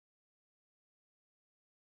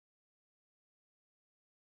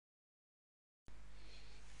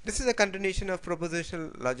This is a continuation of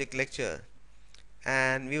propositional logic lecture,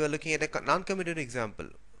 and we were looking at a non-commutative example.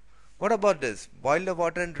 What about this? Boil the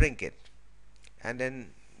water and drink it. And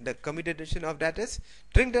then the commutation of that is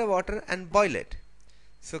drink the water and boil it.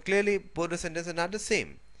 So clearly both the sentences are not the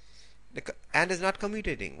same. The and is not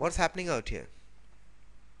commutating. What's happening out here?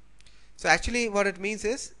 So actually what it means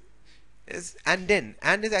is and then.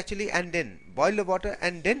 And is actually and then. Boil the water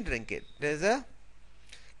and then drink it. There's a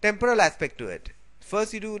temporal aspect to it.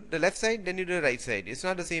 First you do the left side, then you do the right side. It's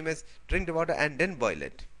not the same as drink the water and then boil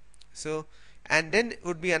it. So and then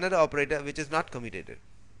would be another operator which is not commutative.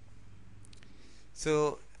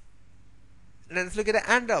 So let's look at the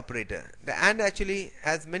and operator. The and actually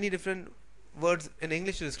has many different words in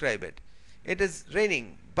English to describe it. It is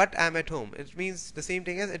raining, but I'm at home. It means the same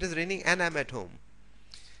thing as it is raining and I'm at home.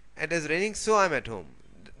 It is raining, so I'm at home.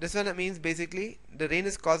 This one means basically the rain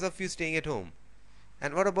is cause of you staying at home.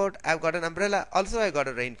 And what about I've got an umbrella, also I got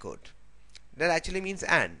a raincoat. That actually means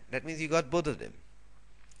and. That means you got both of them.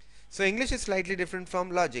 So English is slightly different from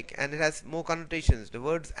logic, and it has more connotations. The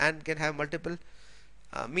words and can have multiple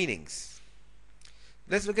meanings.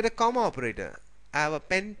 Let's look at a comma operator. I have a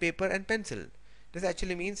pen, paper and pencil. This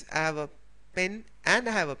actually means I have a pen and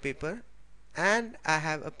I have a paper and I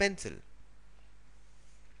have a pencil.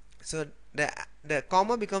 So the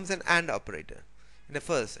comma becomes an and operator in the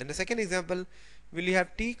first. In the second example, will you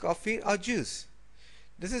have tea, coffee or juice?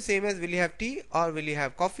 This is same as will you have tea or will you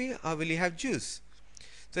have coffee or will you have juice?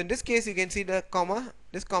 So in this case you can see the comma,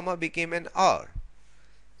 this comma became an or.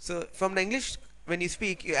 So from the English when you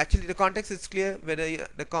speak, actually the context is clear whether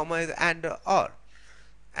the comma is and or.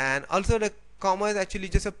 And also the comma is actually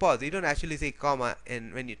just a pause. You don't actually say comma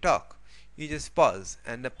in when you talk. You just pause,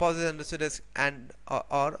 and the pause is understood as and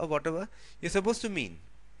or whatever you're supposed to mean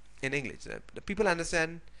in English. The people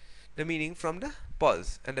understand the meaning from the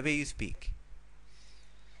pause and the way you speak.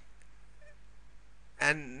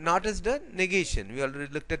 And not is the negation. We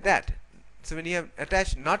already looked at that. So when you have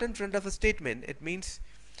attached not in front of a statement, it means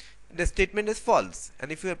the statement is false.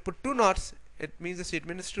 And if you put two nots, it means the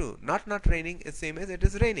statement is true. Not raining is same as it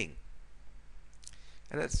is raining.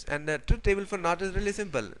 And the truth table for not is really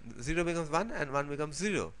simple. 0 becomes 1 and 1 becomes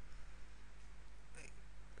 0.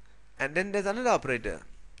 And then there's another operator.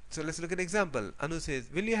 So let's look at example. Anu says,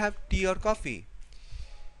 will you have tea or coffee?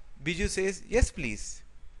 Biju says, yes please.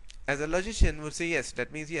 As a logician would say yes,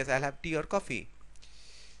 that means yes, I'll have tea or coffee.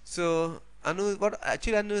 So what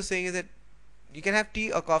actually Anu is saying is that you can have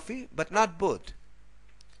tea or coffee, but not both.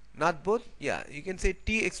 Not both? Yeah, you can say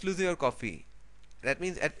tea exclusive or coffee. That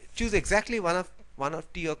means choose exactly one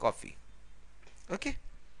of tea or coffee. Okay?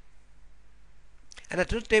 And the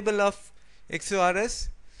truth table of XOR is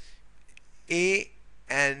A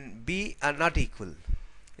and B are not equal.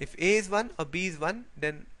 If A is 1 or B is 1,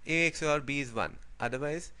 then A XOR B is 1.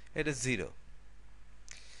 Otherwise, it is 0.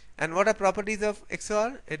 And what are properties of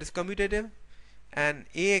XOR? It is commutative. And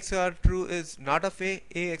A XOR true is not of A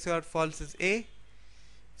XOR false is A.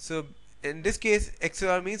 So in this case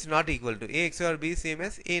XOR means not equal to. A XOR B is same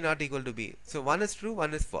as A not equal to B. So one is true,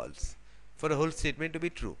 one is false for the whole statement to be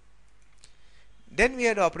true. Then we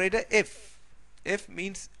had operator if. If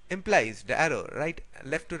means implies the arrow,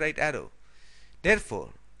 left to right arrow. Therefore,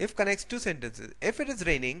 if connects two sentences. If it is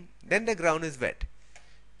raining, then the ground is wet.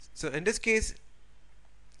 So in this case,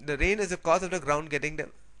 the rain is the cause of the ground getting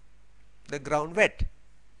the ground wet.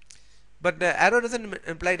 But the arrow doesn't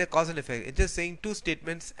imply the cause and effect. It's just saying two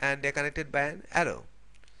statements and they're connected by an arrow.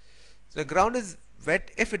 So the ground is wet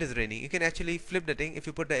if it is raining. You can actually flip the thing if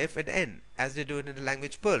you put the if at the end, as they do it in the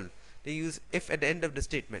language Perl. They use if at the end of the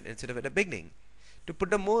statement instead of at the beginning, to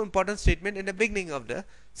put the more important statement in the beginning of the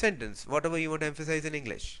sentence, whatever you want to emphasize in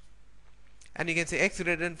English. And you can say x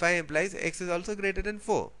greater than 5 implies x is also greater than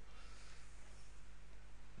 4.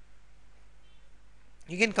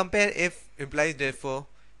 You can compare if implies therefore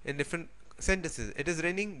in different sentences. It is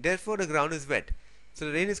raining, therefore the ground is wet. So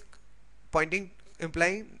the rain is pointing,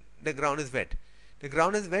 implying the ground is wet. The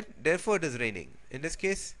ground is wet, therefore it is raining. In this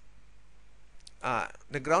case,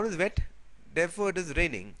 the ground is wet, therefore it is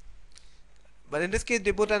raining. But in this case,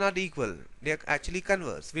 they both are not equal. They are actually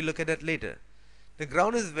converse. We'll look at that later. The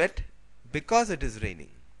ground is wet because it is raining.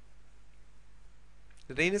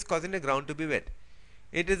 The rain is causing the ground to be wet.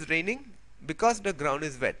 It is raining because the ground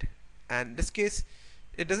is wet. And in this case,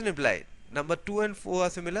 it doesn't imply. Number 2 and 4 are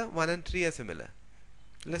similar, 1 and 3 are similar.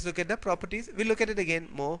 Let's look at the properties. We'll look at it again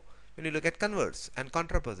more when we look at converse and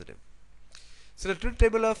contrapositive. So the truth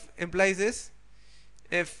table of implies is,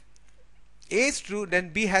 if A is true, then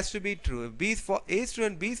B has to be true. If A is true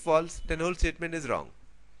and B is false, then the whole statement is wrong,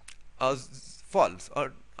 or false,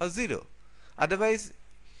 or 0. Otherwise,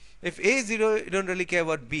 If A is 0, you don't really care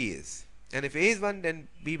what B is. And if A is 1, then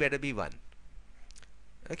B better be 1.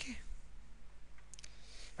 Okay.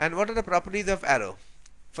 And what are the properties of arrow?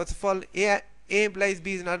 First of all, A implies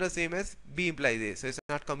B is not the same as B implies A. So it's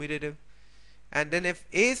not commutative. And then if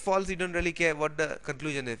A is false, you don't really care what the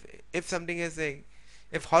conclusion is. If something is saying,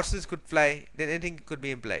 if horses could fly, then anything could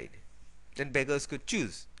be implied. Then beggars could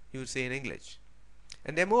choose, you would say in English.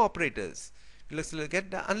 And there are more operators. Let's look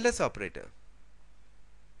at the unless operator.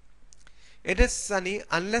 It is sunny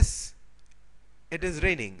unless it is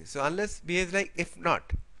raining. So unless behaves like if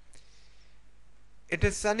not. It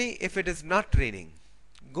is sunny if it is not raining.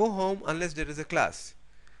 Go home unless there is a class.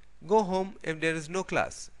 Go home if there is no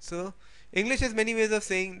class. So English has many ways of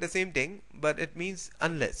saying the same thing, but it means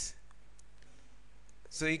unless.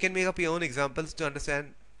 So you can make up your own examples to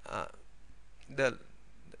understand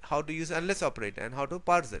how to use unless operator and how to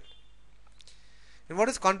parse it. And what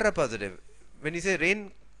is contrapositive? When you say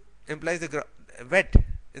rain implies the wet,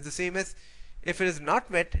 it's the same as if it is not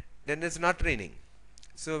wet, then it's not raining.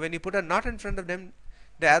 So when you put a not in front of them,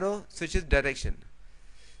 the arrow switches direction.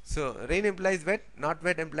 So rain implies wet, not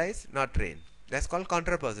wet implies not rain. That's called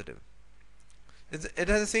contrapositive. It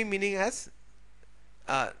has the same meaning as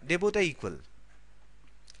they both are equal.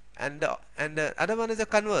 And the other one is a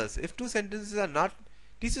converse. If these two sentences are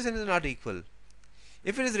not equal.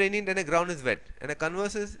 If it is raining, then the ground is wet. And the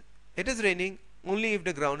converse is it is raining only if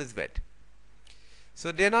the ground is wet.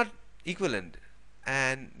 So they are not equivalent,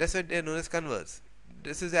 and that's why they are known as converse.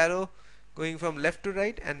 This is arrow going from left to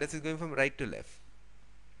right, and this is going from right to left.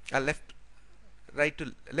 Left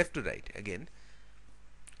to right again,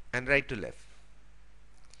 and right to left.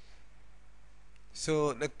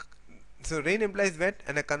 So rain implies wet,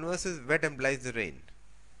 and the converse is wet implies the rain.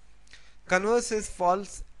 Converse is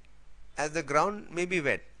false, as the ground may be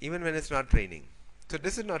wet even when it's not raining. So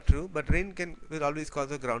this is not true, but rain will always cause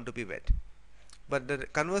the ground to be wet. But the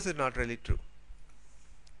converse is not really true.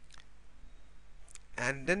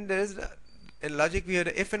 And then there is in logic we have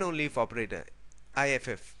the if and only if operator,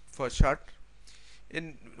 IFF for short.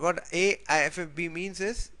 In what A IFF B means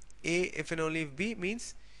is A if and only if B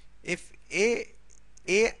means if A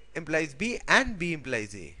implies B and B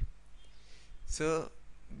implies A. So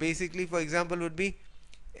basically, for example, would be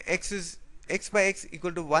x by x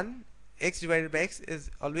equal to 1, x divided by x is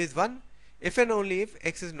always 1 if and only if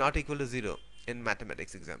x is not equal to 0 in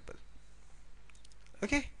mathematics example.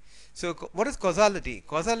 Okay. So what is causality?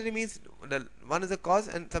 Causality means one is a cause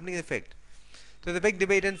and something is effect. So the big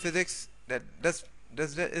debate in physics that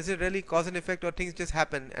is it really cause and effect, or things just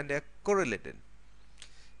happen and they are correlated.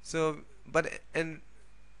 So but in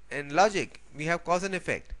logic we have cause and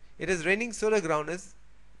effect. It is raining, so the ground is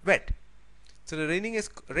wet. So the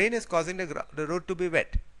rain is causing the road to be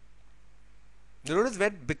wet. The road is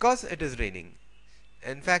wet because it is raining.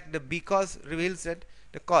 In fact, the because reveals that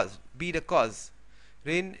the cause,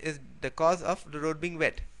 rain is the cause of the road being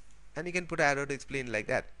wet, and you can put an arrow to explain like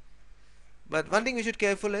that. But one thing we should be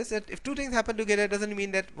careful is that if two things happen together, it doesn't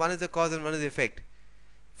mean that one is the cause and one is the effect.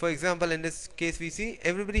 For example, in this case we see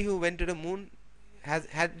everybody who went to the moon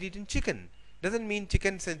had eaten chicken. Doesn't mean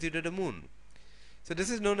chicken sends you to the moon. So this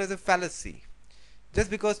is known as a fallacy. Just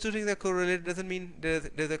because two things are correlated doesn't mean there's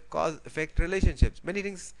a cause-effect relationship. Many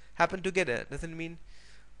things happen together, doesn't mean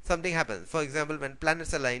something happens. For example, when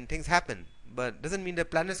planets align, things happen, but doesn't mean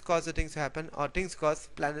that planets cause the things to happen or things cause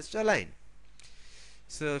planets to align.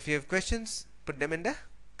 So if you have questions, put them in the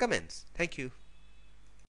comments. Thank you.